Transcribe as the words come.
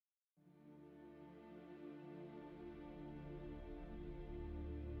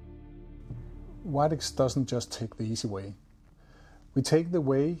Widex doesn't just take the easy way. We take the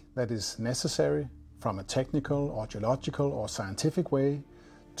way that is necessary from a technical, audiological or scientific way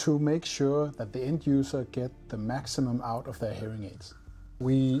to make sure that the end user get the maximum out of their hearing aids.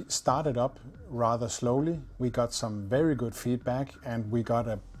 We started up rather slowly. We got some very good feedback and we got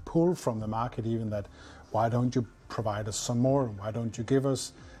a pull from the market even that why don't you provide us some more? Why don't you give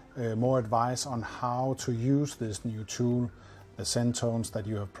us more advice on how to use this new tool, the Sentones that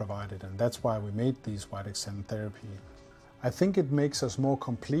you have provided, and that's why we made these Widex Sen therapy. I think it makes us more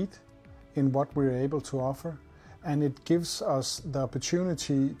complete in what we're able to offer, and it gives us the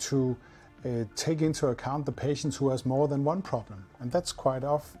opportunity to take into account the patients who has more than one problem, and that's quite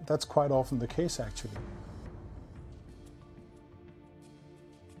often the case actually.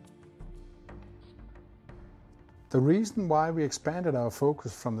 The reason why we expanded our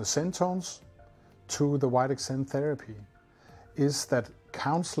focus from the Sentones to the Widex Sen therapy is that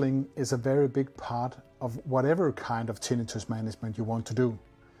counseling is a very big part of whatever kind of tinnitus management you want to do.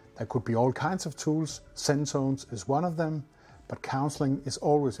 There could be all kinds of tools, Sentones is one of them, but counseling is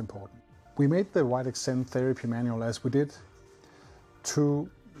always important. We made the Widex Sen therapy manual as we did to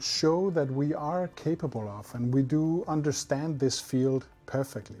show that we are capable of and we do understand this field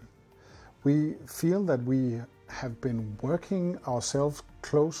perfectly. We feel that we have been working ourselves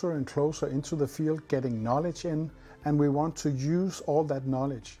closer and closer into the field, getting knowledge in, and we want to use all that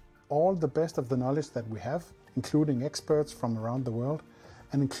knowledge, all the best of the knowledge that we have, including experts from around the world,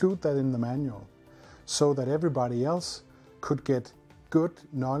 and include that in the manual so that everybody else could get good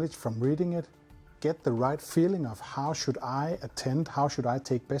knowledge from reading it, get the right feeling of how should I attend, how should I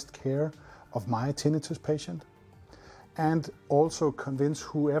take best care of my tinnitus patient, and also convince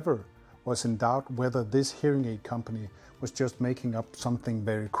whoever was in doubt whether this hearing aid company was just making up something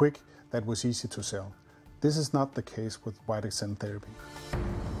very quick that was easy to sell. This is not the case with Widex Sen therapy.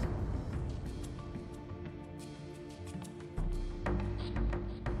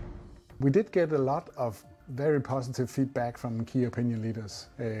 We did get a lot of very positive feedback from key opinion leaders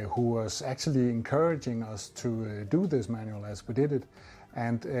who was actually encouraging us to do this manual as we did it,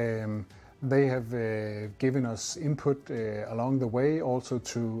 and they have given us input along the way also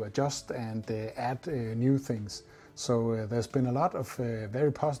to adjust and add new things. So there's been a lot of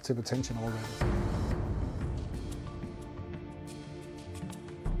very positive attention already.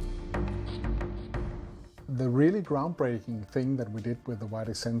 The really groundbreaking thing that we did with the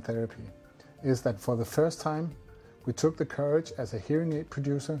Widex Sen therapy is that for the first time we took the courage as a hearing aid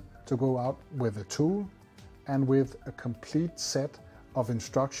producer to go out with a tool and with a complete set of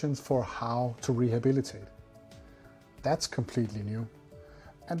instructions for how to rehabilitate. That's completely new,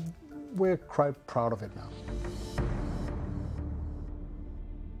 and we're quite proud of it now.